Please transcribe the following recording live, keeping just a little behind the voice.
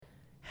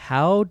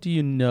How do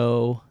you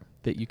know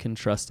that you can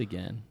trust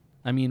again?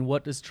 I mean,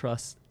 what does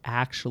trust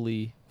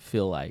actually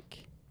feel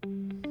like?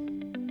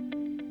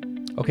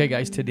 Okay,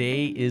 guys,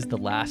 today is the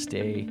last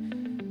day.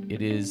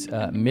 It is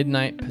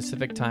midnight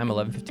Pacific time,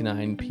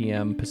 11:59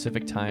 p.m.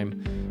 Pacific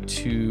time,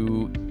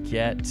 to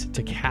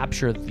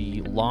capture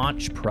the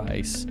launch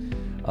price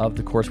of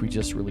the course we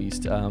just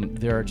released.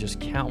 There are just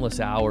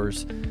countless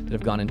hours that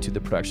have gone into the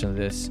production of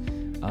this.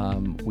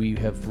 We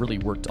have really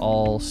worked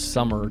all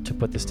summer to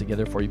put this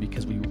together for you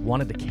because we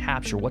wanted to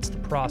capture what's the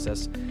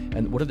process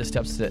and what are the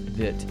steps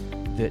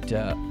that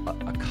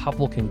a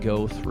couple can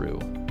go through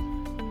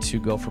to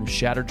go from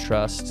shattered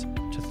trust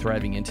to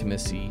thriving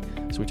intimacy.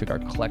 So we took our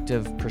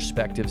collective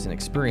perspectives and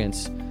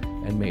experience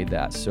and made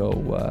that. So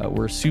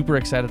we're super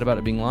excited about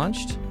it being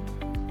launched,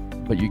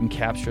 but you can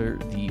capture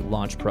the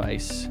launch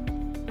price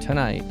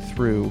tonight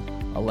through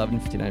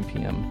 11:59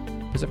 p.m.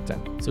 Pacific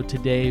time. So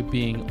today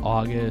being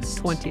August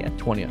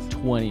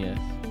 20th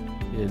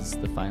is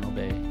the final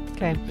day.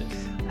 Okay.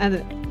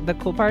 And the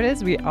cool part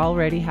is we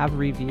already have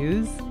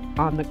reviews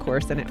on the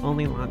course, and it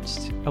only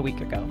launched a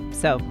week ago.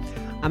 So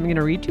I'm going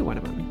to read you one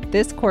of them.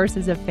 This course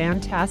is a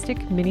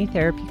fantastic mini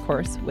therapy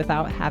course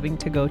without having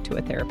to go to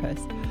a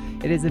therapist.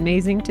 It is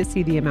amazing to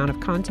see the amount of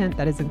content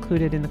that is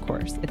included in the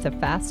course. It's a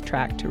fast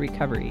track to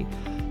recovery.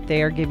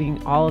 They are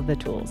giving all of the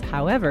tools.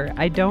 However,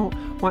 I don't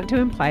want to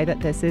imply that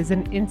this is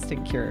an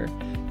instant cure.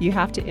 You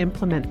have to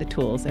implement the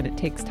tools, and it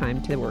takes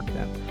time to work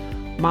them.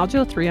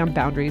 Module 3 on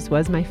boundaries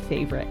was my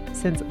favorite,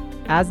 since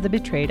as the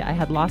betrayed, I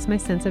had lost my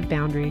sense of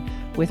boundary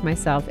with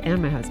myself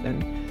and my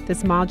husband.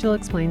 This module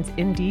explains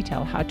in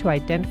detail how to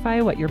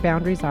identify what your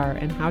boundaries are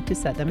and how to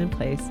set them in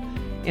place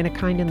in a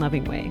kind and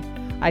loving way.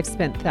 I've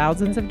spent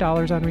thousands of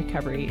dollars on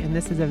recovery, and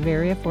this is a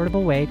very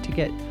affordable way to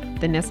get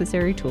the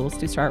necessary tools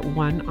to start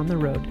one on the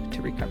road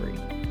to recovery.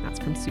 That's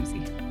from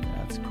Susie.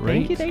 That's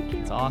great. Thank you.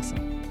 It's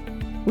awesome.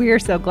 We are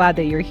so glad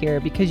that you're here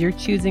because you're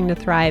choosing to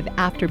thrive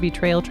after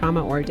betrayal,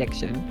 trauma, or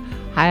addiction.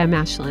 Hi, I'm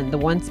Ashlyn, the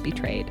once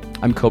betrayed.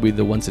 I'm Kobe,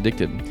 the once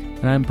addicted.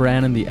 And I'm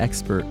Brandon, the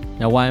expert.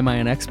 Now, why am I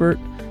an expert?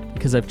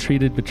 Because I've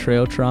treated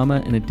betrayal,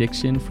 trauma, and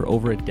addiction for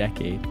over a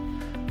decade.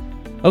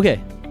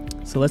 Okay,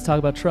 so let's talk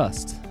about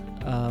trust.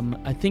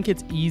 I think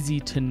it's easy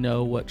to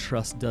know what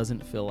trust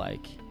doesn't feel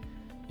like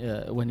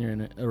when you're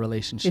in a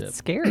relationship. It's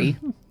scary.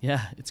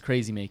 Yeah, it's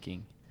crazy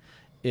making.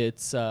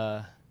 It's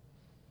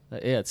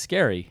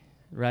scary,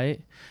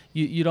 right?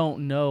 You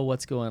don't know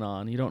what's going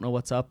on. You don't know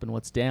what's up and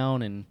what's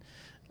down, and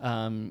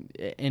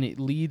it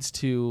leads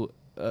to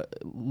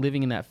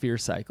living in that fear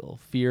cycle,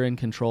 fear and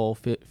control,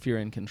 fear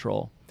and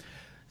control.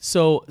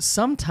 So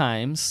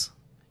sometimes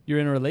you're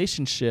in a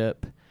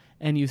relationship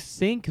and you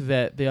think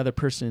that the other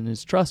person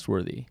is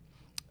trustworthy.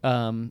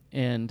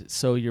 And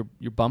so you're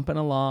bumping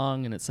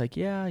along and it's like,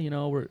 yeah,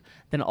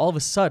 then all of a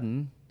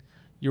sudden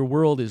your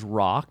world is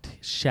rocked,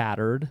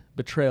 shattered,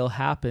 betrayal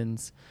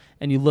happens,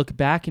 and you look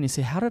back and you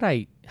say, how did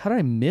I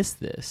miss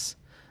this?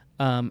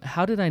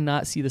 How did I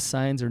not see the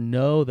signs or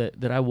know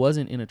that I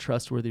wasn't in a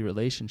trustworthy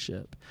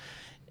relationship?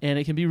 And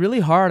it can be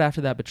really hard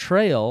after that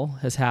betrayal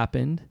has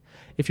happened,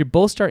 if you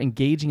both start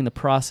engaging in the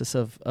process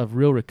of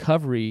real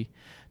recovery,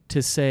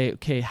 to say,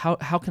 okay, how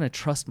can I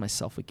trust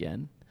myself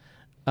again?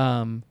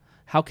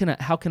 How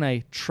can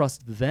I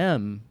trust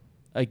them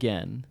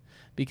again?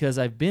 Because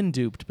I've been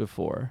duped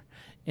before.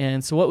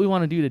 And so what we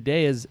want to do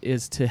today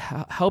is to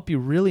help you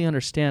really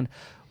understand,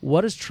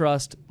 what does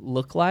trust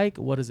look like?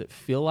 What does it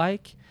feel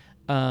like?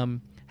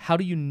 How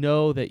do you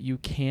know that you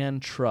can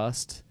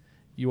trust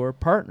your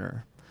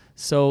partner?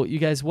 So you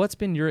guys, what's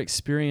been your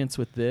experience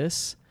with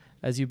this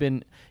as you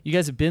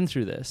guys have been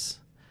through this?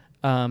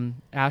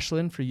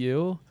 Ashlyn, for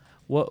you,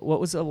 what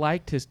was it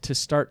like to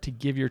start to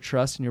give your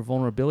trust and your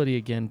vulnerability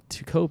again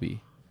to Kobe?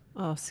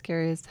 Oh,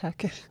 scary as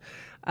heck.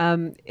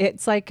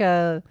 It's like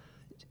a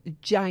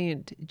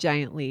giant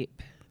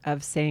leap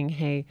of saying,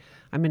 hey,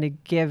 I'm going to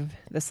give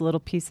this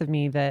little piece of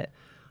me that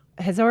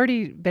has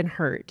already been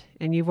hurt,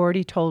 and you've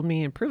already told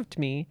me and proved to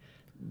me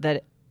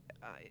that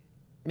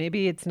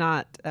maybe it's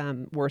not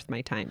worth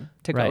my time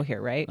to go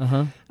here, right?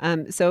 Uh-huh.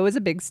 So it was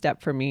a big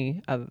step for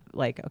me of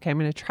like, okay, I'm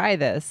going to try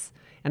this,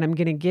 and I'm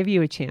going to give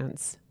you a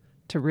chance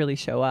to really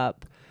show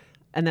up,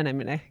 and then I'm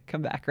going to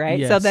come back, right?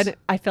 Yes. So then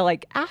I feel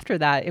like after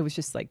that, it was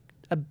just like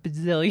a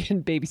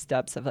bazillion baby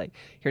steps of like,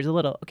 here's a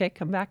little, okay,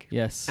 come back.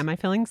 Yes. Am I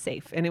feeling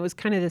safe? And it was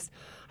kind of this,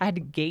 I had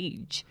to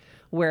gauge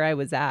where I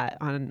was at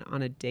on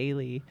a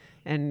daily.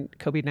 And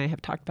Kobe and I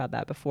have talked about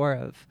that before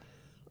of,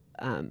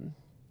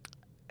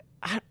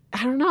 I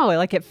don't know,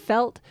 like it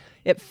felt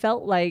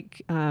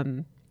like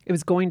it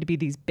was going to be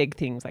these big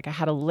things. Like I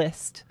had a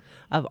list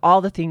of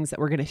all the things that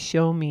were going to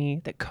show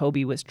me that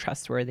Kobe was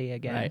trustworthy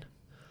again.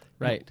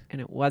 Right. And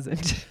it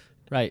wasn't.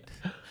 Right.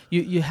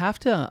 You have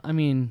to,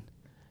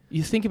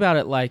 you think about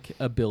it like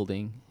a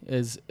building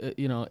is,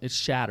 it's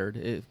shattered.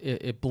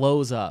 It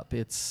blows up.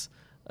 It's,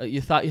 you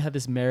thought you had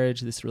this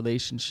marriage, this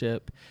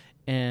relationship,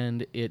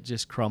 and it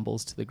just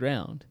crumbles to the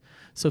ground.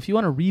 So if you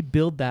want to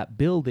rebuild that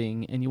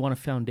building and you want a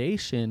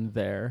foundation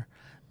there,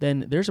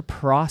 then there's a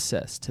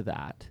process to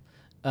that.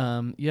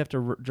 You have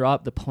to draw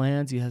up the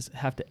plans. You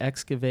have to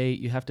excavate.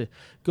 You have to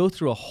go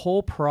through a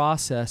whole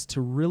process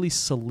to really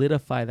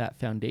solidify that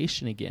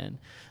foundation again.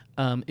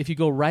 If you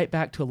go right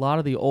back to a lot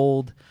of the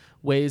old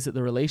ways that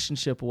the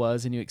relationship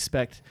was and you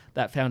expect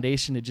that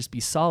foundation to just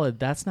be solid,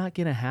 that's not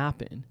going to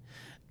happen.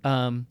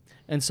 And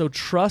so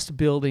trust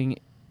building,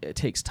 it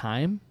takes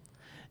time.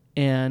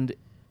 And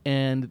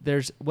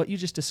there's what you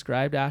just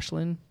described,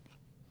 Ashlyn.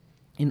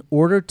 In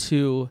order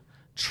to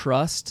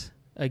trust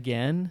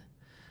again,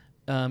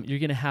 you're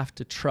going to have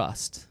to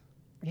trust.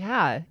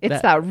 Yeah.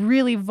 It's that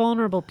really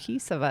vulnerable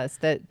piece of us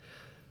that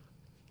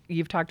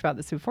you've talked about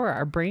this before.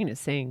 Our brain is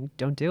saying,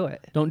 don't do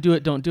it. Don't do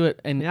it. Don't do it.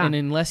 And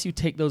unless you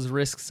take those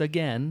risks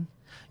again,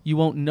 you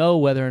won't know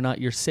whether or not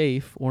you're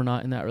safe or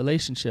not in that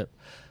relationship.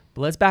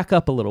 But let's back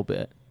up a little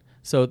bit.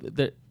 So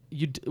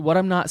what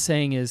I'm not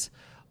saying is,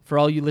 for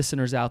all you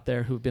listeners out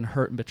there who've been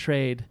hurt and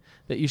betrayed,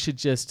 that you should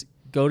just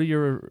go to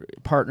your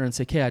partner and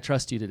say, okay, I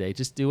trust you today.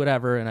 Just do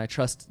whatever, and I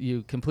trust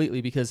you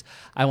completely because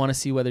I want to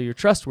see whether you're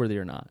trustworthy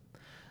or not.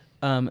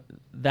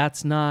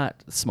 That's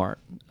not smart.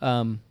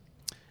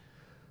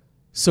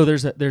 So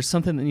there's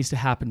something that needs to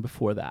happen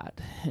before that.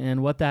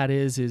 And what that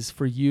is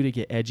for you to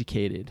get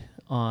educated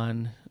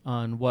on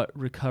what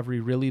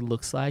recovery really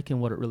looks like and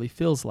what it really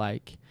feels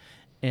like.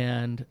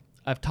 And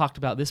I've talked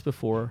about this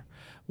before,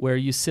 where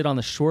you sit on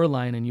the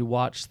shoreline and you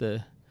watch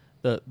the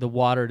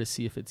water to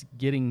see if it's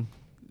getting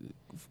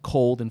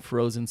cold and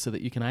frozen so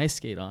that you can ice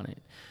skate on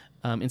it,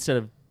 instead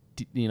of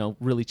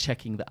really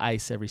checking the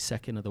ice every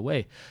second of the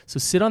way. So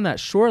sit on that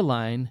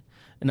shoreline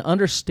and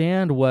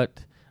understand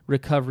what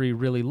recovery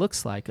really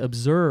looks like.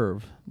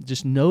 Observe,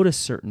 just notice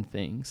certain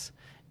things.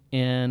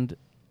 And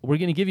we're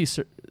going to give you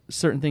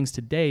certain things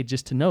today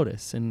just to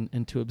notice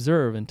and to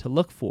observe and to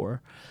look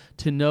for,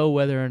 to know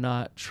whether or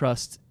not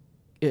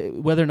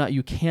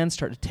you can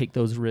start to take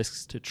those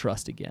risks to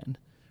trust again,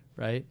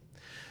 right?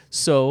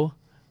 So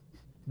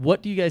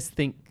what do you guys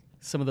think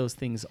some of those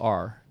things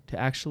are to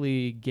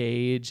actually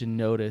gauge and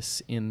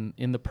notice in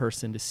the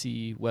person to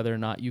see whether or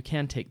not you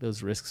can take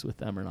those risks with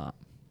them or not?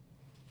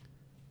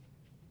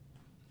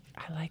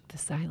 I like the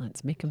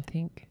silence. Make them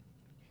think.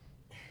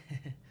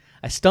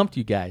 I stumped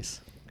you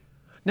guys.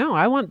 No,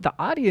 I want the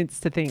audience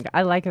to think.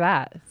 I like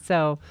that.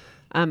 So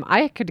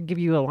I could give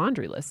you a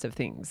laundry list of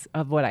things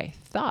of what I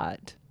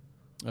thought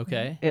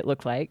it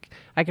looked like.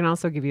 I can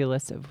also give you a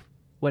list of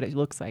what it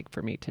looks like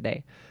for me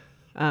today.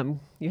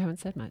 You haven't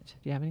said much.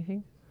 Do you have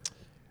anything?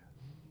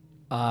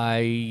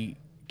 I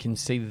can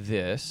say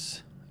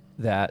this,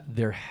 that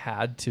there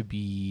had to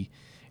be,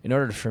 in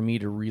order for me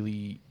to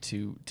really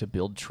to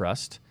build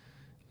trust,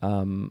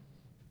 I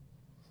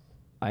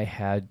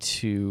had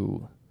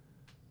to,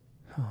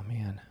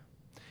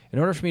 in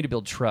order for me to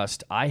build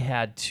trust, I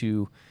had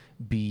to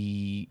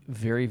be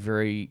very,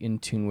 very in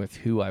tune with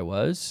who I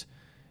was,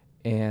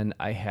 and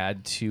I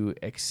had to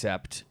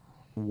accept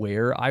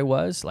where I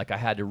was. Like, I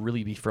had to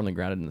really be firmly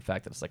grounded in the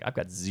fact that it's like, I've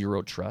got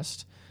zero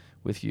trust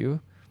with you,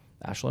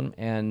 Ashlyn.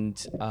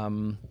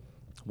 And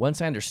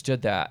once I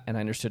understood that, and I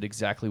understood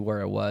exactly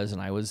where I was,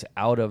 and I was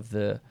out of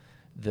I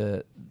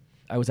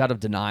was out of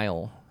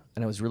denial,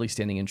 and I was really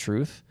standing in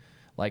truth,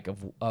 like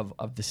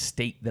of the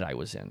state that I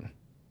was in,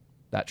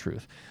 that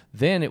truth.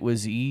 Then it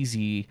was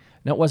easy.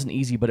 No, it wasn't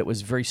easy, but it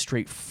was very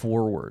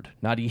straightforward.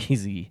 Not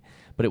easy,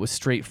 but it was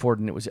straightforward,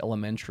 and it was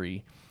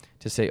elementary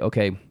to say,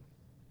 okay,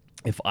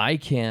 if I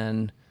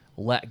can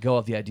let go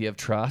of the idea of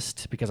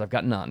trust, because I've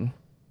got none,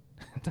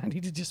 I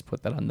need to just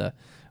put that on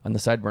the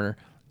side burner,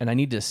 and I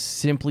need to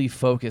simply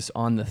focus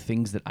on the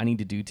things that I need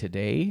to do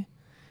today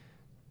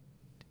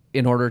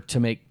in order to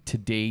make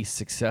today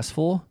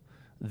successful,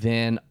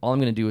 then all I'm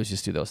going to do is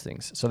just do those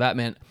things. So that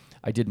meant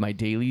I did my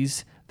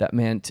dailies. That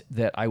meant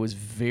that I was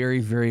very,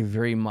 very,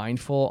 very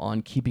mindful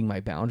on keeping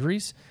my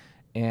boundaries.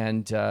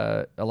 And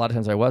a lot of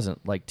times I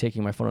wasn't, like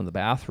taking my phone in the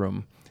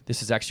bathroom.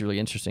 This is actually really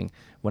interesting.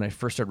 When I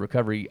first started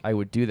recovery, I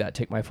would do that,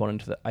 take my phone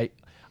into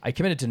I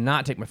committed to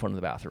not take my phone in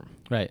the bathroom.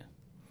 Right.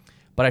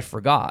 But I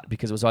forgot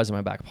because it was always in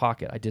my back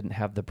pocket. I didn't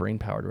have the brain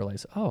power to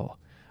realize, oh,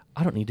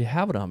 I don't need to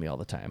have it on me all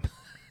the time.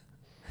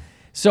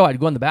 So I'd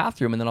go in the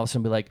bathroom and then all of a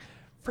sudden be like,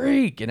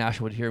 freak. And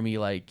Ashley would hear me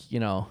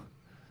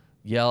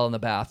yell in the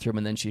bathroom,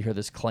 and then she'd hear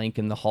this clank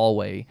in the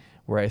hallway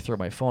where I throw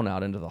my phone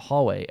out into the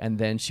hallway, and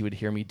then she would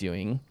hear me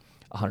doing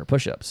 100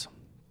 push-ups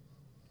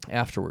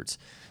afterwards.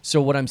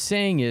 So what I'm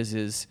saying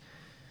is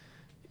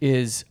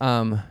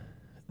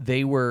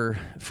they were,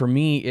 for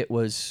me, it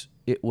was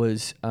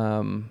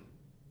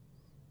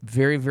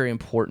very, very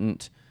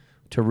important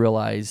to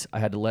realize I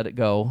had to let it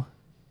go.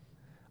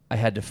 I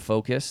had to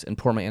focus and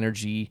pour my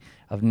energy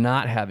of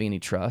not having any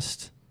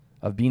trust,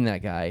 of being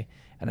that guy,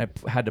 and I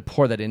had to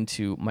pour that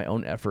into my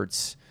own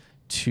efforts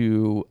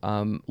to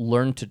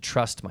learn to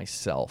trust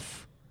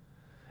myself.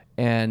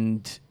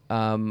 And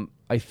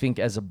I think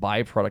as a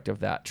byproduct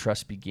of that,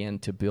 trust began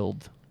to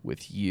build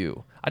with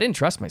you. I didn't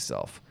trust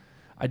myself.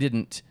 I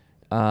didn't.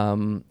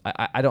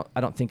 I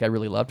don't think I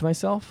really loved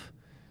myself.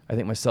 I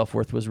think my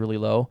self-worth was really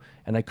low,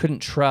 and I couldn't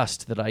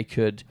trust that I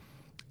could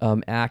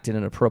act in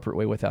an appropriate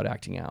way without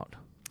acting out.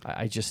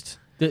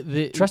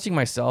 trusting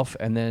myself,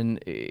 and then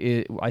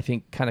it, I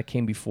think, kind of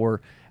came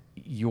before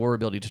your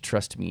ability to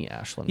trust me,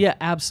 Ashlyn. Yeah,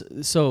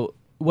 absolutely. So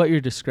what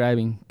you're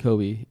describing,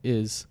 Kobe,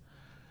 is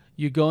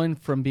you're going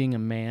from being a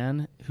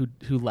man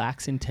who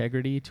lacks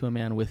integrity to a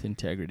man with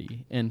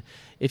integrity. And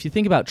if you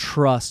think about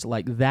trust,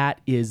 like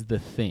that is the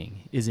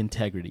thing, is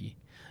integrity.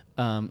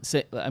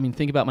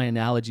 Think about my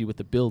analogy with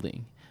the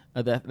building.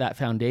 That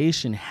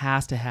foundation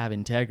has to have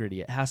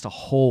integrity. It has to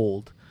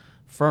hold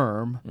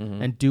firm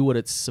and do what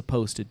it's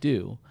supposed to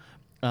do.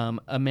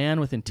 A man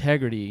with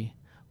integrity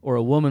or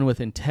a woman with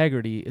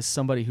integrity is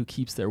somebody who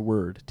keeps their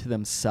word to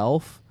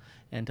themselves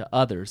and to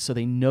others, so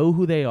they know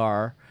who they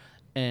are,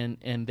 and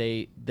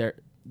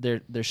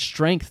their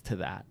strength to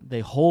that.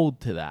 They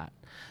hold to that.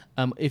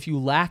 If you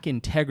lack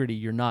integrity,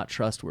 you're not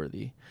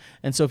trustworthy.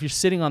 And so if you're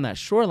sitting on that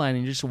shoreline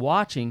and you're just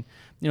watching,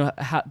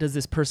 how does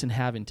this person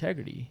have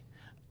integrity?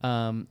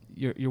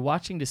 You're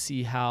watching to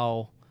see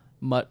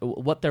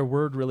what their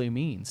word really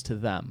means to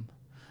them.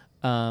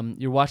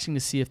 You're watching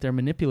to see if they're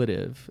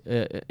manipulative,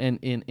 and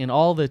in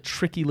all the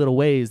tricky little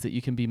ways that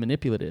you can be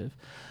manipulative,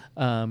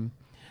 and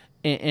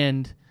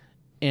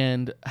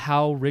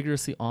how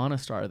rigorously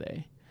honest are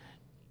they?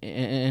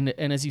 And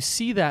as you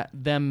see that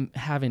them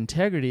have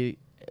integrity,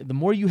 the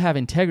more you have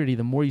integrity,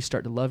 the more you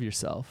start to love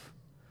yourself,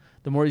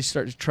 the more you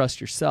start to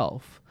trust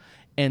yourself.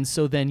 And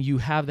so then you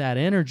have that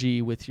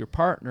energy with your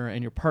partner,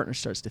 and your partner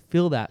starts to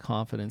feel that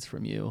confidence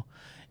from you,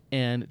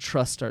 and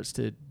trust starts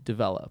to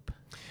develop.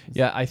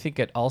 Yeah, I think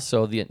it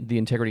also, the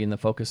integrity and the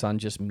focus on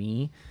just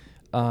me,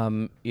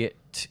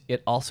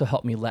 it also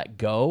helped me let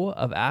go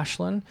of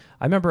Ashlyn.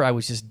 I remember I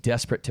was just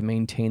desperate to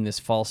maintain this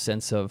false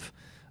sense of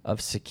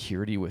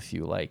security with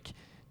you, like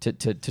to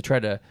try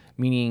to,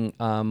 meaning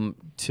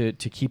to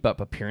keep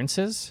up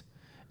appearances.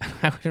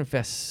 I would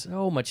invest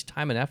so much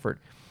time and effort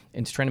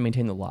into trying to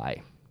maintain the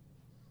lie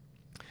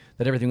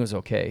that everything was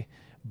okay.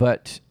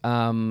 But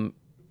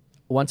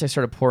once I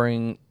started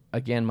pouring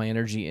again my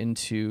energy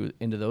into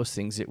those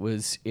things,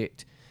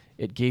 it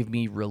gave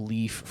me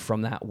relief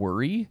from that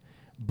worry.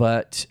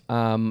 But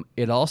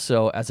it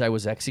also, as I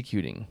was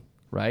executing,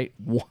 right,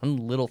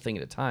 one little thing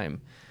at a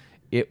time,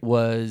 it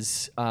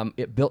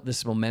built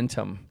this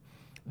momentum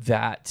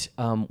that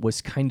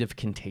was kind of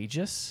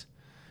contagious,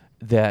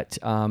 that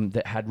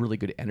had really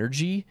good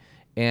energy.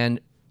 And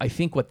I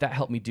think what that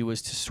helped me do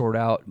is to sort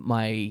out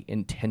my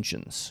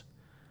intentions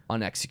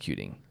on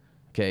executing.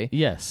 Okay.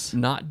 Yes.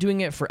 Not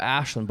doing it for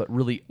Ashlyn, but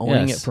really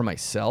owning it for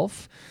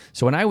myself.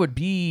 So when I would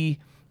be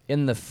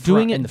in the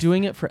front,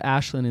 doing it for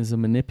Ashlyn is a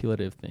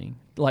manipulative thing.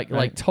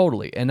 Like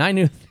totally. And I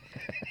knew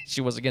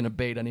she wasn't going to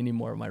bait on any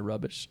more of my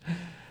rubbish.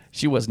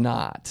 She was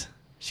not.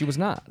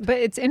 But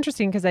it's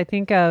interesting because I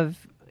think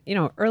of,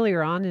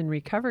 earlier on in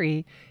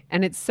recovery,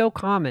 and it's so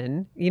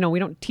common, we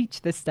don't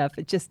teach this stuff.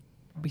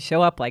 We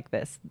show up like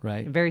this,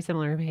 right? Very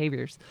similar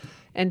behaviors.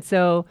 And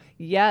so,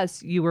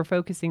 yes, you were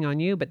focusing on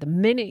you, but the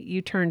minute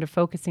you turn to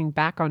focusing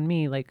back on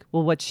me, like,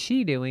 well, what's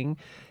she doing?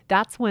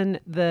 That's when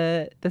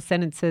the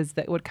sentences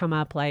that would come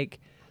up like,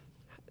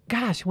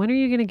 gosh, when are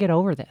you going to get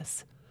over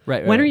this?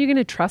 Right. When are you going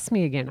to trust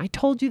me again? I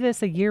told you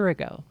this a year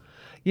ago,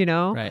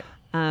 Right.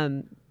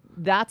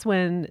 That's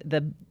when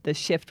the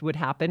shift would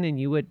happen, and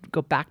you would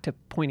go back to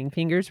pointing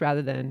fingers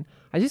rather than,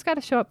 I just got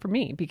to show up for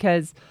me.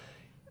 Because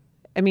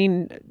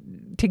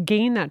to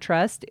gain that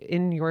trust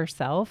in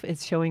yourself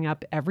is showing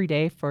up every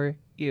day for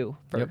you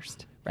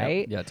first,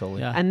 right? Yep. Yeah,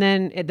 totally. Yeah. And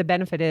then the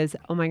benefit is,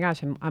 oh my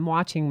gosh, I'm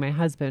watching my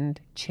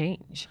husband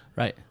change.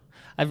 Right.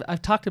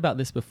 I've talked about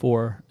this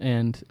before, but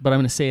I'm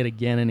going to say it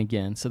again and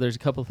again. So there's a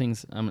couple of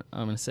things I'm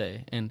going to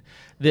say, and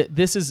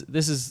this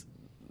is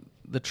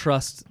the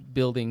trust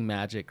building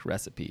magic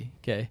recipe.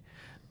 Okay.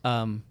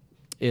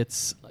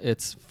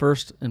 It's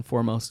first and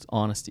foremost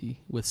honesty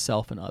with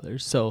self and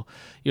others. So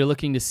you're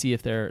looking to see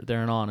if they're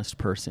an honest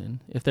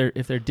person. If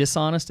they're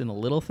dishonest in the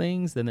little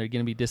things, then they're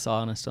going to be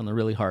dishonest on the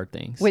really hard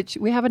things. Which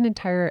we have an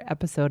entire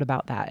episode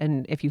about that.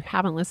 And if you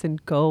haven't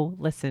listened, go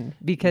listen,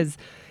 because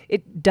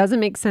it doesn't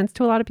make sense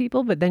to a lot of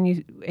people. But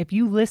then if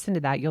you listen to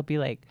that, you'll be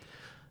like,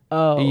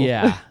 oh,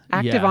 yeah,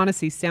 active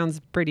honesty sounds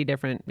pretty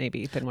different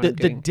maybe than what I'm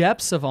doing. The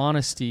depths of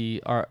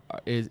honesty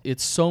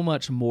it's so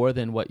much more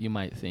than what you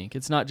might think.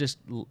 It's not just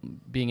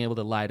being able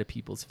to lie to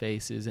people's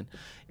faces, and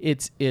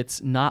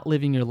it's not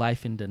living your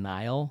life in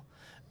denial.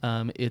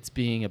 It's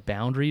being a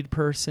boundaried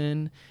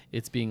person.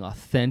 It's being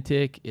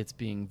authentic. It's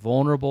being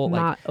vulnerable.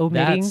 Not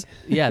omitting.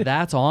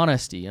 That's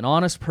honesty. An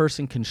honest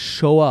person can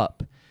show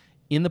up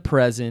in the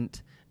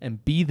present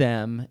and be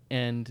them,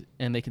 and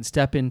they can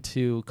step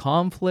into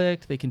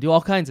conflict. They can do all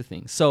kinds of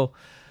things. So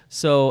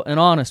an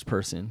honest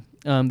person.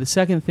 The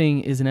second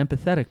thing is an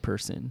empathetic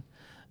person.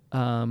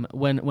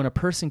 When a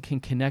person can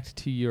connect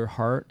to your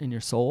heart and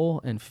your soul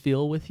and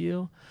feel with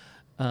you,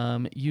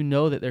 you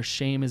know that their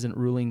shame isn't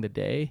ruling the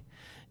day.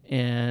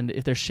 And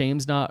if their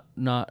shame's not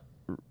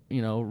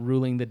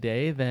ruling the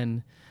day,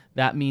 then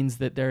that means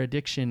that their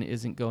addiction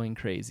isn't going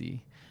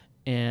crazy.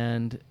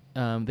 And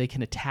they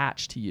can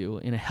attach to you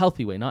in a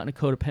healthy way, not in a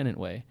codependent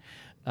way.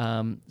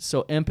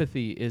 So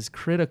empathy is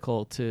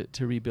critical to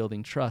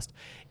rebuilding trust.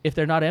 If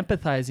they're not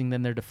empathizing,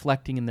 then they're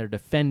deflecting and they're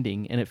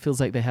defending, and it feels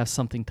like they have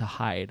something to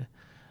hide.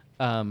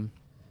 And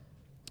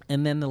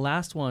then the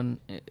last one,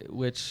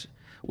 which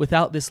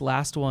without this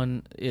last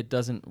one, it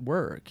doesn't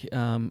work.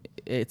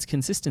 It's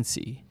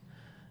consistency.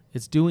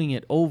 It's doing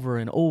it over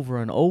and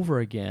over and over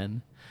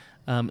again.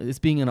 It's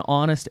being an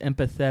honest,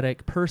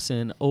 empathetic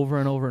person over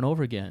and over and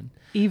over again.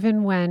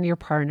 Even when your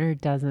partner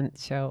doesn't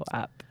show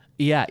up.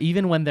 Yeah,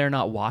 even when they're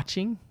not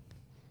watching,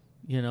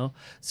 you know.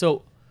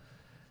 So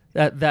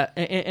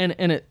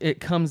it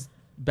comes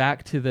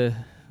back to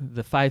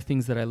the 5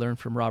 things that I learned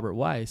from Robert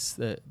Weiss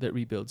that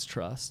rebuilds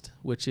trust,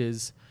 which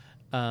is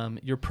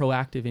you're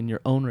proactive in your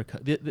own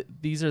recovery.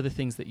 These are the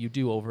things that you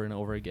do over and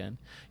over again.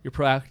 You're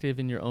proactive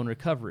in your own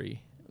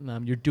recovery.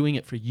 You're doing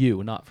it for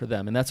you, not for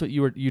them, and that's what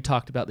you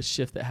talked about, the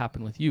shift that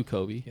happened with you,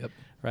 Kobe. Yep.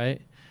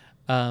 Right.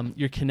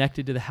 You're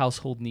connected to the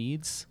household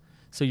needs,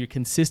 so you're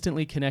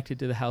consistently connected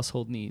to the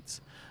household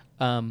needs.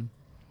 The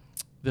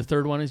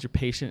third one is you're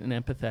patient and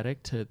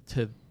empathetic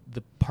to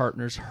the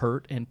partner's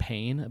hurt and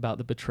pain about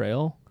the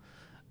betrayal.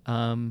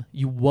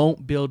 You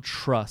won't build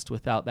trust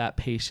without that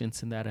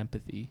patience and that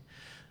empathy,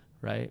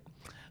 right?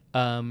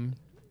 Can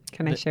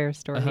I share a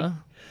story? Uh-huh.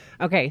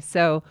 Okay,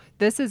 so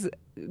this is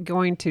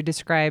going to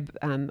describe,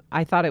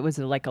 I thought it was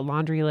like a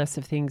laundry list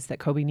of things that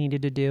Kobe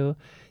needed to do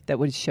that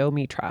would show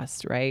me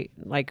trust, right?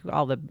 Like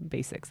all the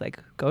basics, like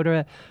go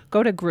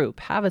to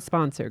group, have a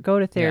sponsor, go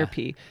to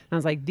therapy. And I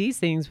was like, these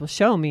things will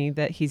show me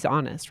that he's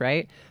honest,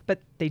 right? But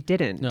they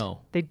didn't.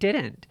 No. They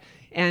didn't.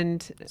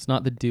 And It's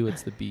not the do,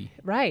 it's the be.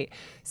 right.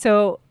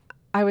 So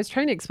I was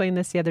trying to explain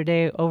this the other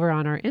day over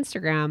on our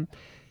Instagram.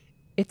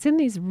 It's in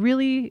these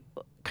really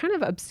kind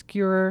of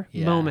obscure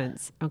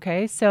moments.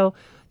 Okay. So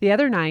the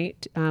other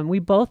night, we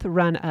both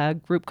run a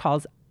group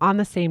calls on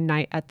the same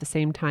night at the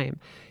same time.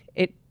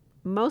 It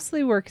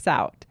mostly works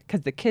out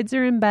because the kids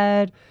are in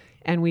bed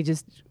and we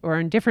just are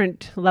in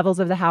different levels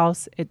of the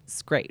house.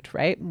 It's great,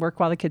 right? Work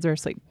while the kids are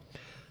asleep.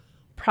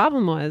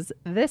 Problem was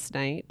this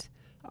night,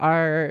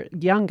 our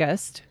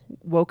youngest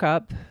woke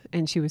up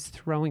and she was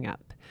throwing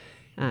up.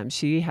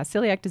 She has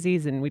celiac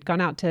disease and we'd gone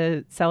out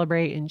to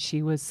celebrate and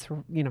she was,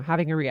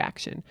 having a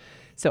reaction.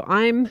 So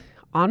I'm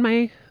on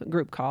my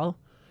group call.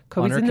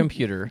 Kobe's on her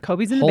computer.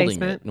 Kobe's in the holding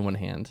basement. it in one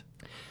hand.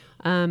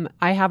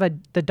 I have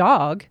the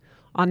dog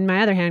on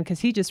my other hand because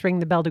he just rang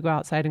the bell to go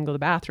outside and go to the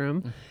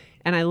bathroom.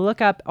 And I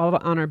look up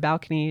on our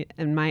balcony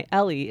and my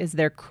Ellie is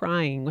there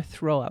crying with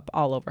throw up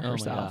all over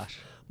herself. My gosh.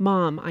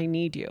 Mom, I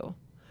need you.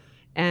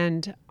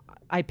 And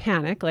I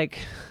panic like,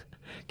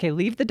 okay,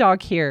 leave the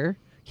dog here.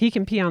 He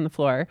can pee on the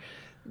floor.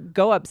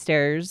 Go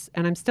upstairs.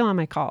 And I'm still on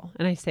my call.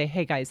 And I say,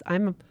 hey guys,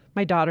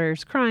 my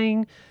daughter's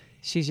crying.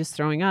 She's just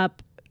throwing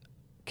up.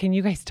 Can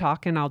you guys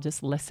talk and I'll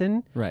just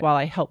listen while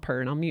I help her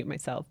and I'll mute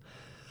myself.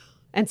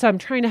 And so I'm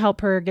trying to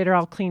help her, get her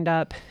all cleaned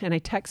up. And I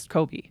text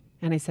Kobe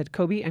and I said,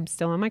 Kobe, I'm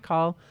still on my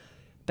call,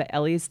 but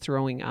Ellie is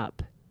throwing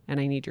up and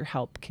I need your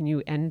help. Can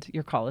you end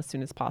your call as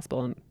soon as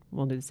possible? And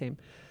we'll do the same.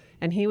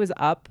 And he was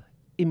up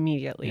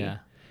immediately. Yeah.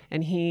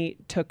 And he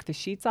took the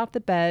sheets off the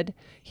bed.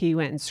 He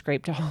went and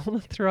scraped all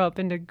the throw up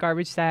into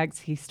garbage sacks.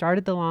 He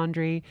started the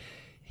laundry.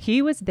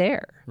 He was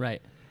there.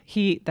 Right.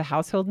 The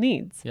household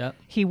needs. Yep.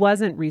 He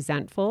wasn't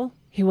resentful.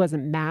 He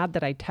wasn't mad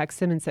that I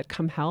texted him and said,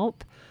 come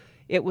help.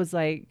 It was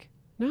like,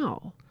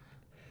 no.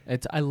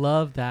 I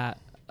love that.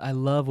 I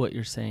love what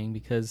you're saying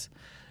because,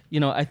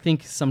 I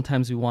think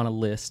sometimes we want a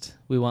list.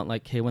 We want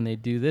like, hey, when they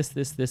do this,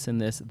 this, this, and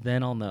this,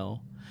 then I'll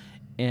know.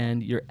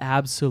 And you're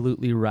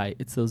absolutely right.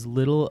 It's those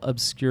little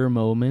obscure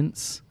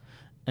moments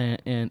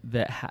and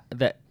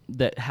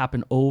that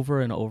happen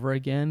over and over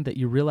again that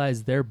you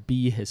realize their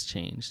be has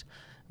changed.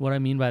 What I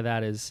mean by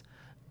that is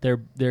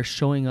they're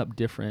showing up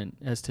different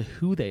as to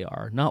who they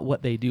are, not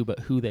what they do, but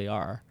who they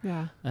are.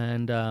 Yeah.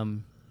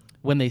 And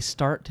when they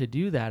start to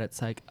do that,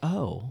 it's like,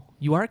 oh,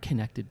 you are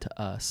connected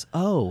to us.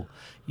 Oh,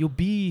 you'll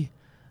be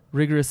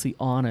rigorously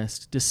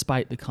honest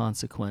despite the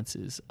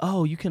consequences.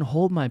 Oh, you can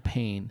hold my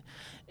pain.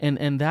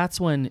 And that's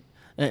when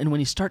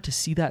you start to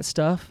see that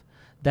stuff,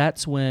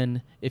 that's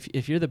when,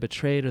 if you're the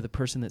betrayed or the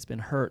person that's been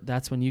hurt,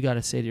 that's when you got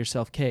to say to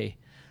yourself, okay,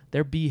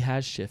 their B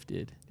has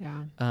shifted.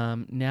 Yeah.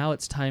 Now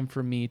it's time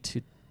for me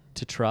to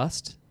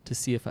trust, to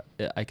see if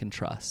I can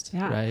trust.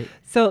 Yeah. Right.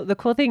 So the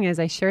cool thing is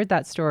I shared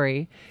that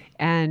story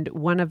and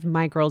one of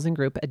my girls in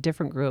group, a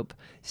different group,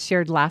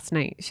 shared last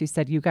night. She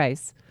said, you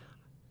guys,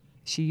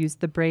 she used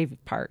the brave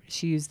part.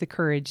 She used the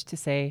courage to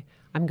say,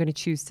 I'm going to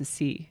choose to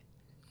see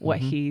what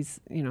he's,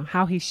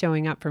 how he's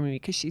showing up for me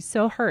because she's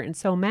so hurt and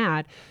so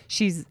mad.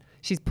 She's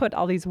put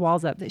all these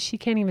walls up that she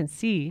can't even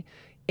see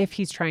if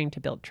he's trying to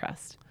build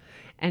trust.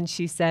 And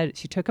she said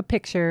she took a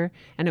picture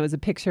and it was a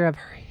picture of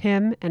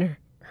him and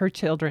her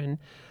children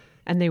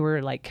and they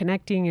were like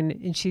connecting.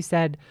 And she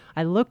said,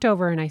 I looked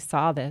over and I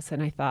saw this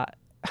and I thought,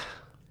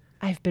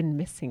 I've been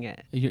missing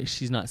it.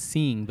 She's not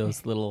seeing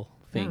those little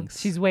things.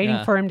 Yeah. She's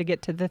waiting for him to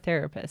get to the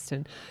therapist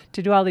and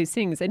to do all these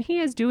things. And he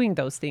is doing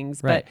those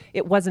things, but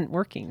it wasn't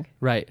working.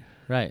 Right.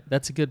 Right.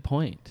 That's a good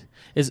point.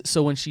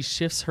 So when she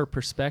shifts her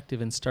perspective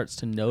and starts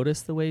to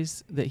notice the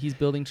ways that he's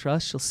building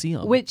trust, she'll see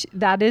them. Which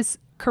that is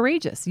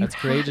courageous. That's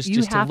courageous You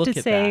just to have look to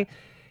at say,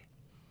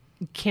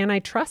 that. can I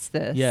trust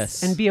this?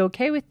 Yes. And be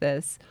okay with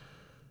this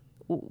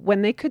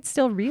when they could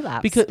still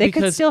relapse. Because they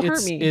could still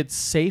hurt me. It's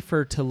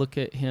safer to look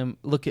at him,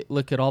 look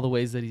at all the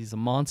ways that he's a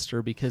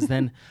monster, because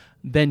then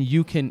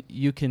you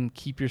can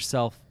keep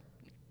yourself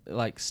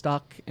like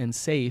stuck and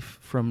safe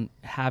from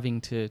having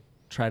to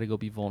try to go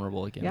be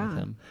vulnerable again with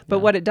him. But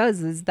what it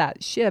does is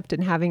that shift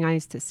and having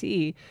eyes to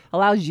see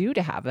allows you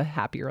to have a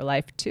happier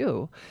life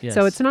too. Yes.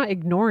 So it's not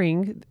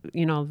ignoring,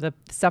 the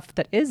stuff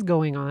that is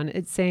going on.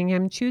 It's saying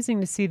I'm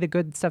choosing to see the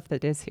good stuff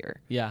that is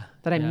here. Yeah.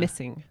 That I'm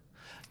missing.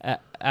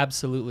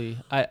 Absolutely.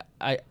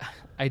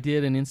 I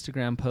did an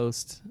Instagram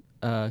post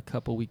a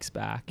couple weeks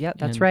back. Yeah,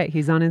 that's right.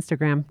 He's on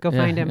Instagram. Go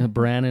find him.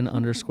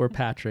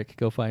 Brandon_Patrick.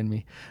 Go find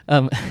me.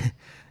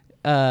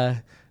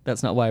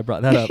 That's not why I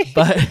brought that up,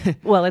 but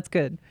well, it's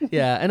good.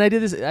 Yeah, and I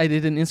did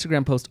an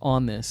Instagram post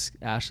on this,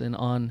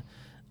 Ashlyn,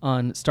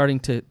 on starting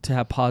to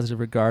have positive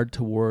regard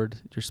toward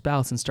your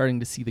spouse and starting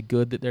to see the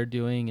good that they're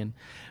doing,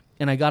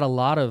 and I got a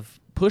lot of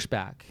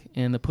pushback,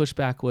 and the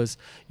pushback was,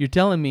 you're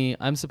telling me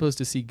I'm supposed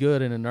to see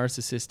good in a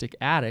narcissistic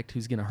addict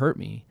who's going to hurt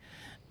me,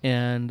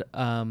 and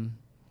the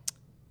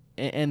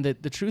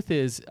truth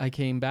is, I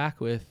came back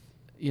with,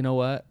 you know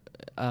what,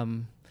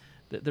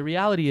 the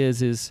reality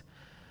is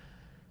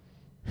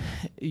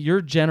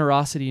your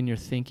generosity in your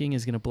thinking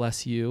is going to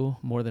bless you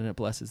more than it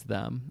blesses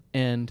them,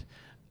 and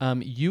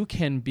you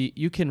can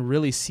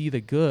really see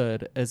the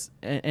good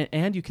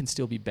and you can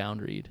still be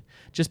boundaried.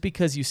 Just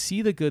because you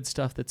see the good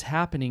stuff that's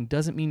happening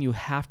doesn't mean you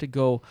have to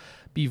go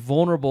be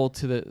vulnerable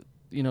to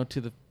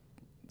the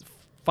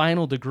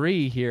final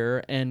degree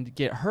here and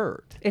get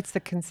hurt. It's the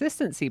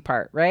consistency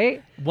part,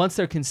 right? Once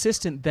they're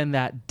consistent, then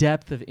that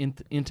depth of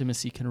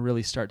intimacy can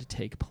really start to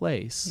take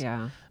place.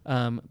 Yeah.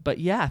 But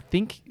yeah,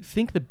 think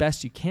the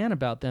best you can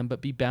about them,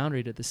 but be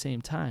boundaried at the same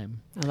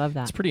time. I love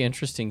that. It's pretty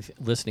interesting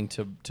listening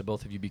to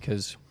both of you,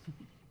 because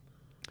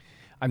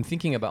I'm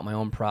thinking about my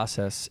own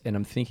process, and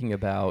I'm thinking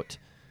about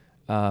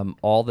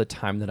all the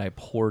time that I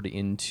poured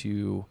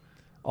into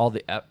all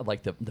the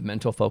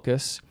mental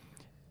focus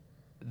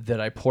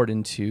that I poured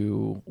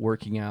into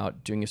working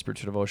out, doing a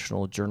spiritual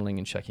devotional, journaling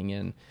and checking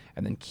in,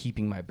 and then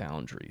keeping my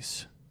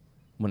boundaries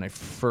when I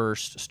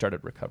first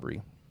started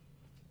recovery.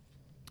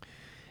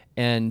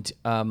 And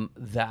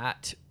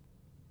that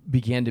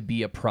began to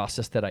be a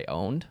process that I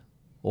owned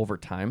over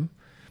time.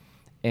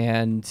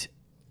 And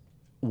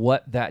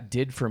what that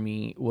did for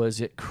me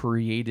was it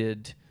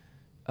created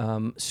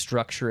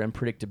structure and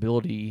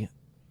predictability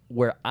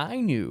where I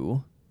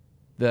knew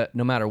that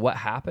no matter what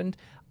happened,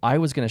 I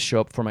was going to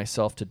show up for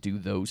myself to do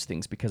those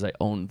things because I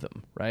owned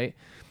them, right?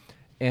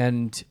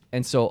 And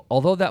so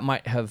although that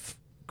might have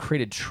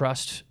created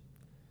trust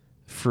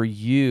for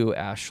you,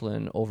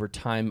 Ashlyn, over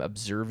time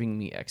observing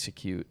me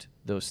execute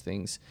those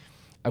things,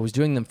 I was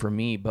doing them for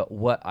me. But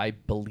what I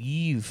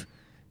believe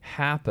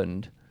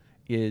happened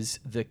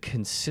is the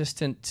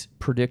consistent,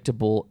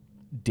 predictable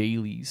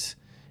dailies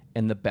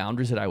and the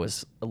boundaries that I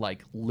was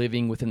like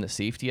living within the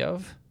safety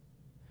of,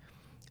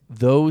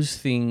 those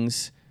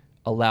things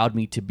allowed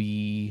me to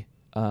be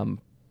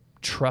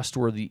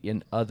trustworthy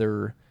in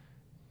other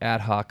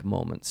ad hoc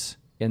moments,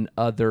 in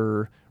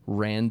other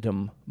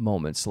random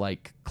moments,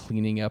 like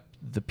cleaning up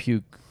the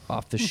puke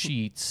off the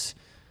sheets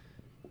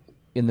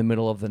in the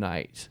middle of the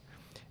night.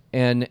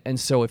 And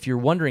so if you're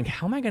wondering,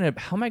 how am I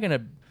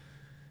gonna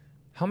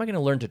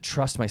learn to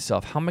trust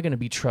myself? How am I gonna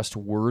be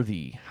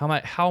trustworthy? How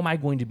am I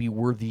going to be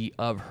worthy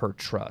of her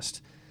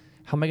trust?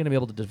 How am I gonna be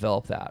able to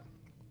develop that?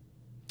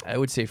 I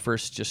would say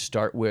first, just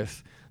start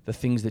with the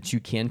things that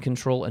you can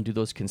control and do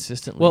those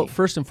consistently. Well,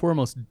 first and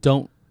foremost,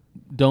 don't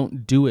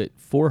do it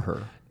for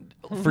her.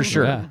 For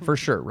sure, for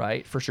sure,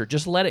 right? For sure.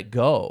 Just let it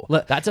go.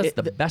 That's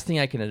the best thing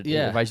I can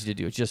advise you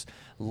to do. It's just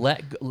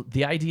let go.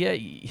 The idea,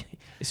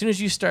 as soon as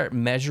you start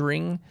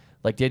measuring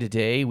like day to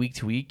day, week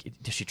to week,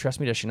 does she trust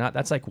me? Does she not?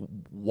 That's like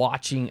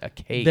watching a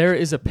cake.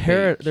 There's a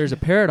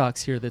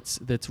paradox here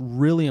that's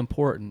really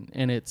important,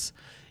 and it's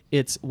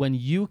when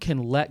you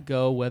can let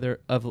go whether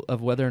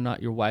or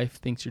not your wife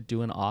thinks you're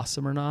doing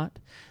awesome or not.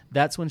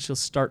 That's when she'll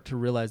start to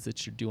realize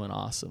that you're doing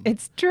awesome.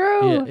 It's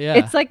true. Yeah.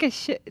 It's like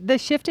the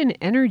shift in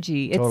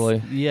energy. It's,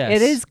 totally. Yes.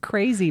 It is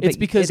crazy. It's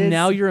because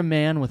now you're a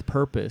man with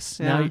purpose.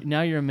 Yeah.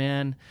 Now you're a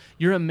man.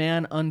 You're a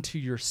man unto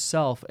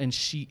yourself, and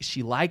she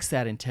likes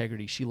that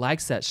integrity. She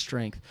likes that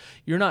strength.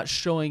 You're not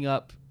showing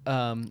up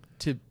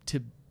to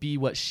be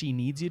what she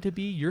needs you to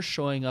be. You're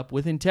showing up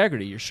with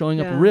integrity. You're showing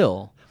up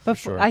real. But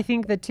sure. I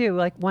think that too,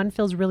 like one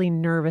feels really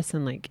nervous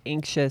and like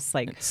anxious,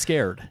 like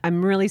scared.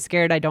 I'm really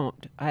scared. I don't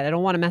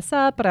want to mess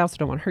up, but I also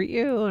don't want to hurt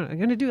you. I'm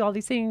going to do all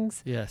these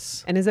things.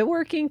 Yes. And is it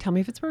working? Tell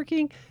me if it's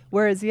working.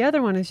 Whereas the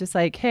other one is just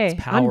like, hey,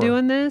 I'm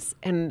doing this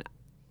and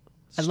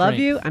I love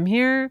you. I'm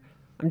here.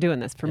 I'm doing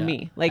this for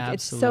me. Like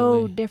It's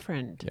so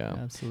different. Yeah.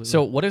 Absolutely.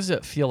 So what does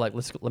it feel like?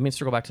 Let me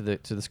circle back to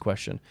this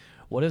question.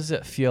 What does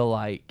it feel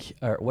like,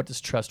 or what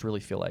does trust really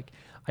feel like?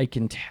 I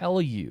can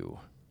tell you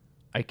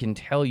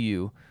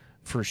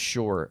for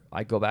sure,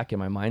 I go back in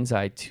my mind's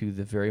eye to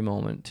the very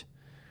moment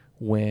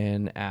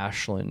when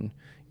Ashlyn,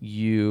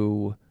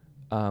 you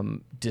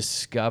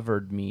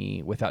discovered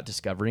me without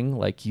discovering.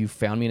 Like, you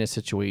found me in a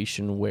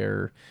situation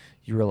where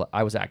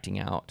I was acting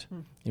out.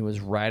 It was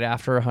right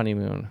after our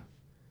honeymoon. And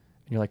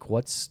you're like,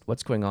 what's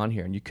going on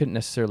here? And you couldn't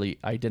necessarily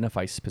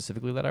identify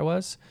specifically that I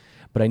was,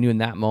 but I knew in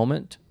that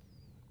moment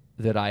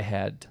that I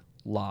had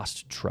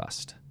lost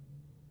trust.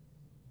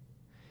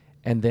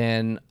 And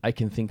then I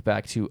can think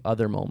back to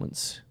other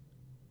moments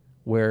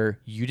where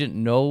you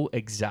didn't know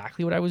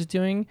exactly what I was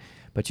doing,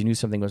 but you knew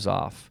something was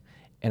off.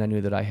 And I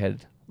knew that I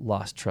had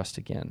lost trust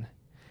again.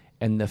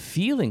 And the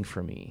feeling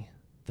for me,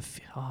 the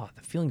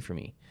feeling for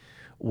me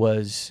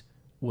was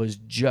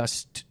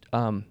just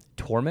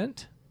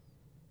torment.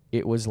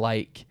 It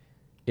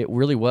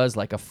really was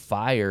like a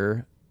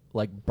fire,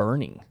 like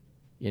burning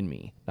in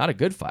me. Not a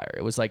good fire.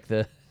 It was like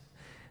the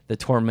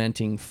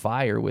tormenting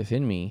fire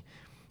within me.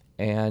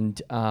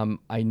 And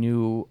I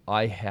knew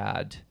I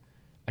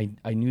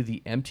knew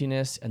the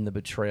emptiness and the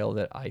betrayal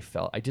that I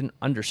felt. I didn't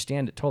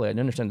understand it totally. I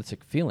didn't understand the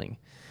feeling.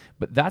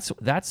 But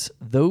that's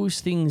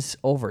those things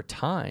over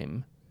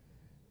time,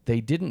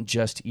 they didn't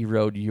just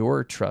erode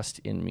your trust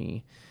in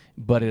me,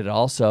 but it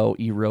also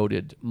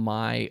eroded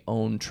my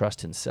own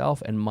trust in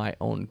self and my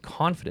own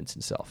confidence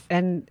in self.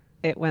 And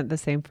it went the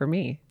same for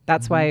me.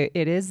 That's why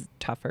it is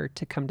tougher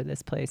to come to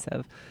this place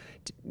of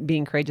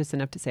being courageous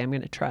enough to say, I'm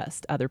going to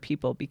trust other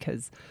people,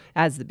 because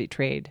as the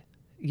betrayed,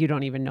 you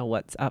don't even know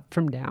what's up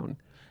from down.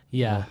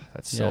 Yeah. Oh,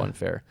 that's so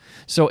unfair.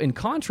 So in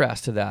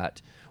contrast to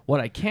that, what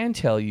I can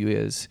tell you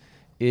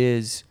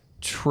is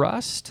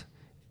trust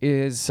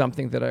is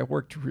something that I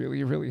worked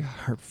really, really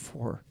hard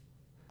for.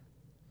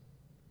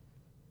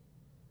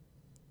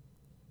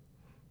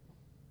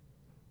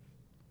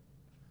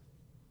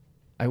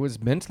 I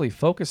was mentally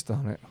focused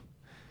on it,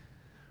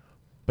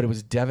 but it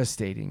was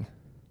devastating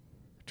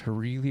to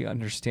really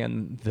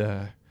understand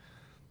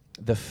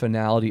the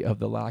finality of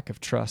the lack of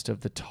trust,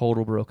 of the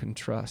total broken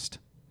trust,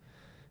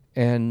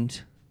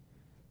 and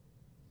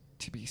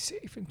to be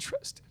safe and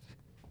trusted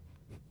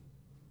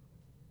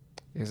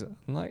is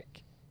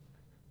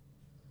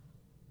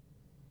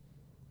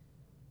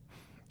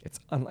it's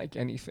unlike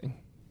anything.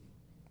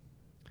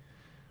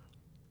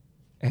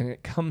 And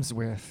it comes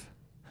with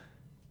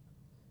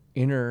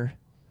inner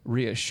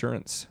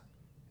reassurance,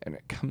 and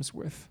it comes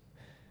with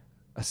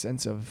a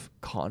sense of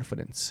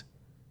confidence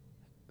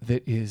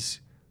that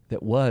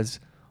was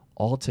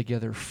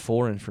altogether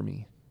foreign for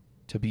me,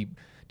 to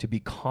be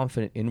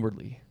confident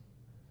inwardly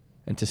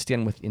and to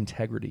stand with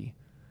integrity.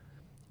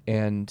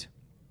 And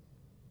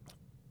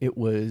it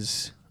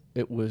was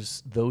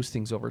those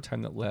things over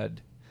time that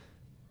led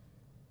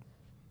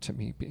to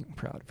me being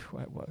proud of who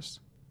I was.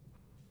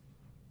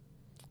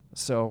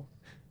 So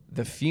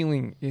the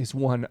feeling is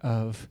one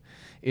of,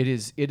 it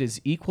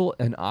is equal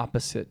and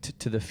opposite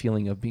to the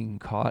feeling of being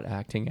caught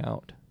acting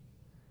out.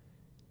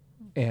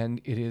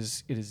 And it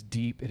is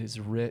deep, it is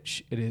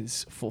rich, it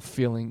is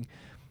fulfilling,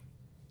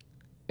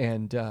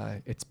 and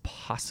it's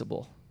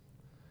possible.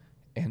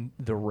 And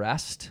the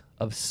rest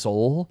of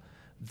soul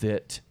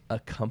that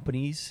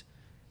accompanies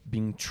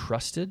being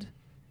trusted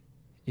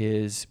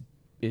is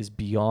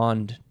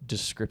beyond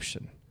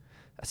description,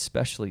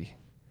 especially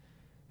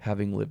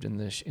having lived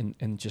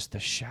in just the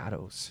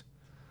shadows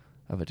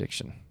of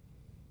addiction.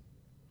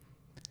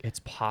 It's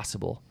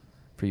possible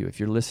for you. If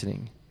you're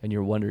listening and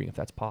you're wondering if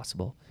that's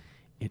possible,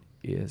 it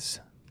is.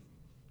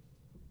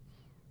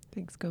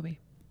 Thanks, Gobi.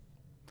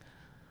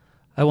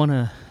 I want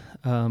to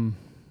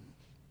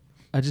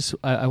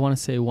I want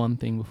to say one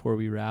thing before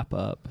we wrap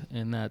up,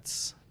 and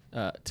that's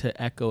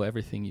to echo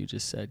everything you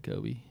just said,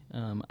 Gobi.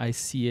 I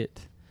see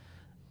it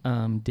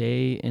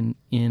day in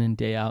and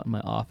day out in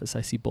my office.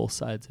 I see both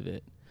sides of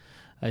it.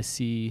 I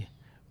see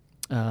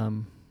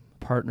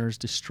partners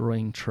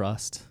destroying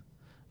trust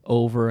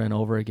over and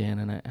over again,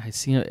 and I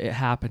see it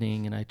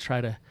happening, and I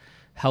try to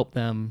help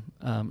them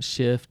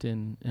shift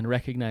and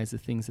recognize the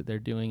things that they're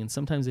doing, and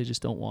sometimes they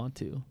just don't want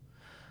to.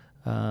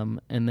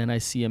 And then I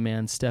see a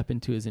man step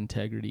into his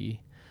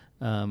integrity,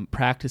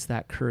 practice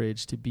that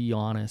courage to be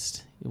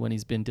honest when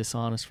he's been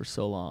dishonest for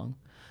so long,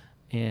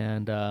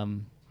 and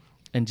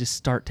just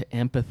start to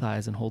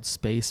empathize and hold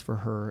space for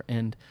her,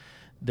 and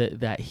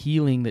that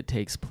healing that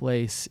takes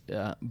place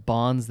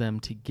bonds them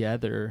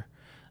together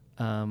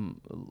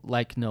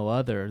like no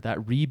other.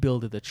 That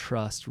rebuild of the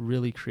trust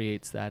really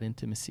creates that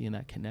intimacy and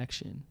that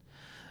connection.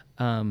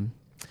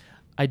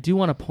 I do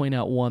want to point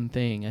out one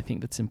thing I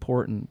think that's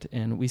important,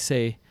 and we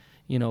say,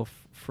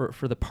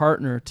 for the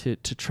partner to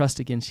trust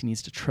again, she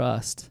needs to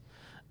trust.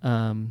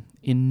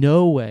 In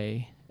no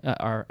way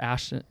are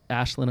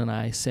Ashlyn and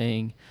I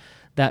saying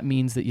that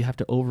means that you have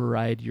to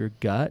override your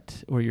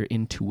gut or your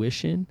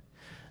intuition.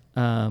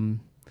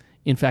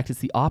 In fact, it's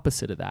the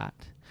opposite of that.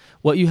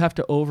 What you have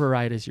to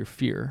override is your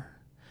fear.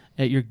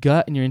 Your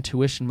gut and your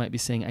intuition might be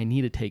saying, I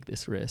need to take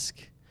this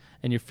risk.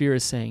 And your fear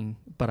is saying,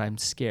 but I'm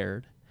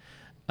scared.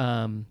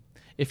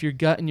 If your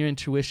gut and your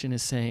intuition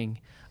is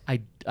saying,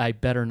 I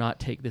better not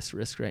take this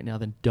risk right now,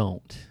 then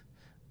don't.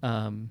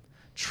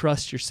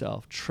 trust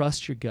yourself,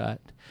 trust your gut,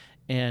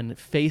 and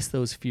face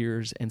those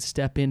fears and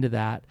step into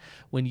that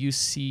when you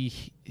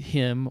see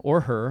him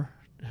or her,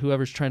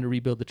 whoever's trying to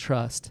rebuild the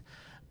trust,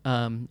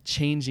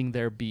 changing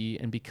their be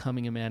and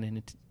becoming a man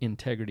in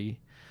integrity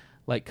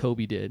like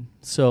Kobe did.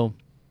 So,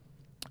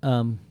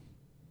 go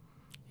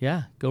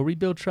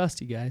rebuild trust,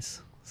 you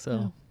guys. So,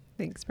 Yeah.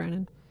 Thanks,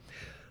 Brandon.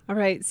 All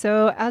right.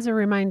 So, as a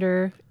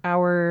reminder,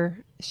 our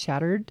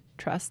Shattered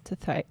Trust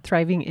to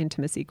Thriving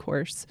Intimacy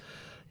course.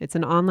 It's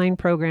an online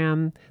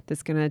program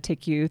that's going to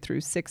take you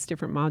through 6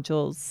 different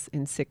modules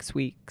in 6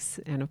 weeks.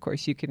 And of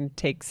course, you can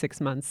take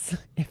 6 months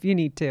if you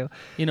need to.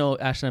 You know,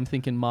 Ashley, I'm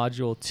thinking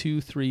module 2,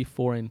 3,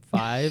 4, and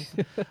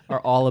 5 are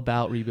all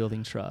about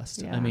rebuilding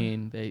trust. Yeah. I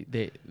mean,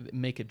 they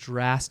make a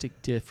drastic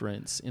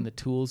difference in the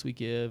tools we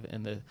give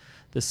and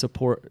the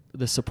support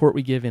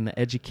we give in the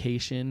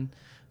education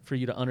for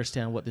you to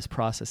understand what this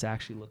process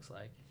actually looks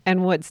like.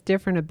 And what's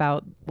different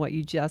about what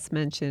you just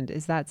mentioned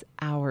is that's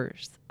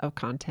hours of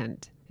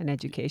content and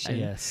education.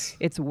 Yes.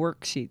 It's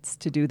worksheets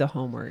to do the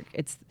homework.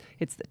 It's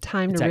the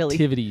time It's to really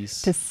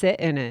activities. to sit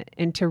in it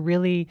and to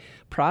really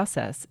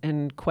process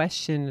and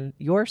question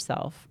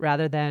yourself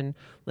rather than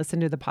listen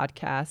to the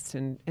podcast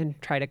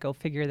and try to go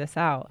figure this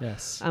out.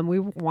 Yes. We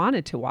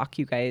wanted to walk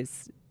you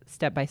guys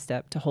step by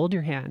step, to hold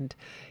your hand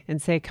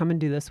and say, come and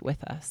do this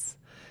with us.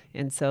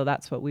 And so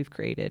that's what we've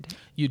created.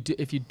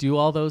 If you do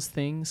all those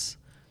things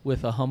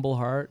with a humble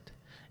heart,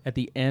 at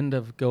the end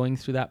of going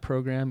through that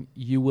program,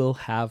 you will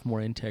have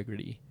more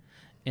integrity.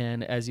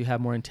 And as you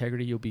have more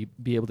integrity, you'll be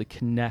able to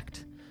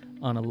connect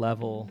on a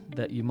level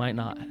that you might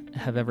not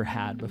have ever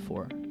had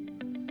before.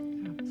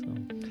 So.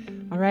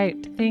 All right.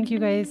 Thank you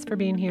guys for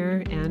being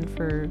here and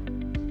for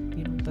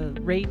the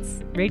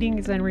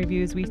ratings and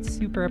reviews. We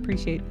super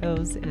appreciate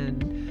those,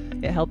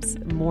 and it helps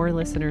more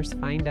listeners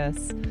find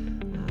us.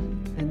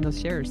 And those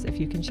shares, if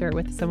you can share it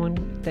with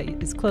someone that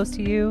is close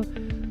to you,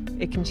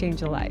 it can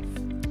change a life.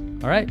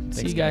 All right. Thanks,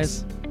 See you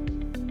guys.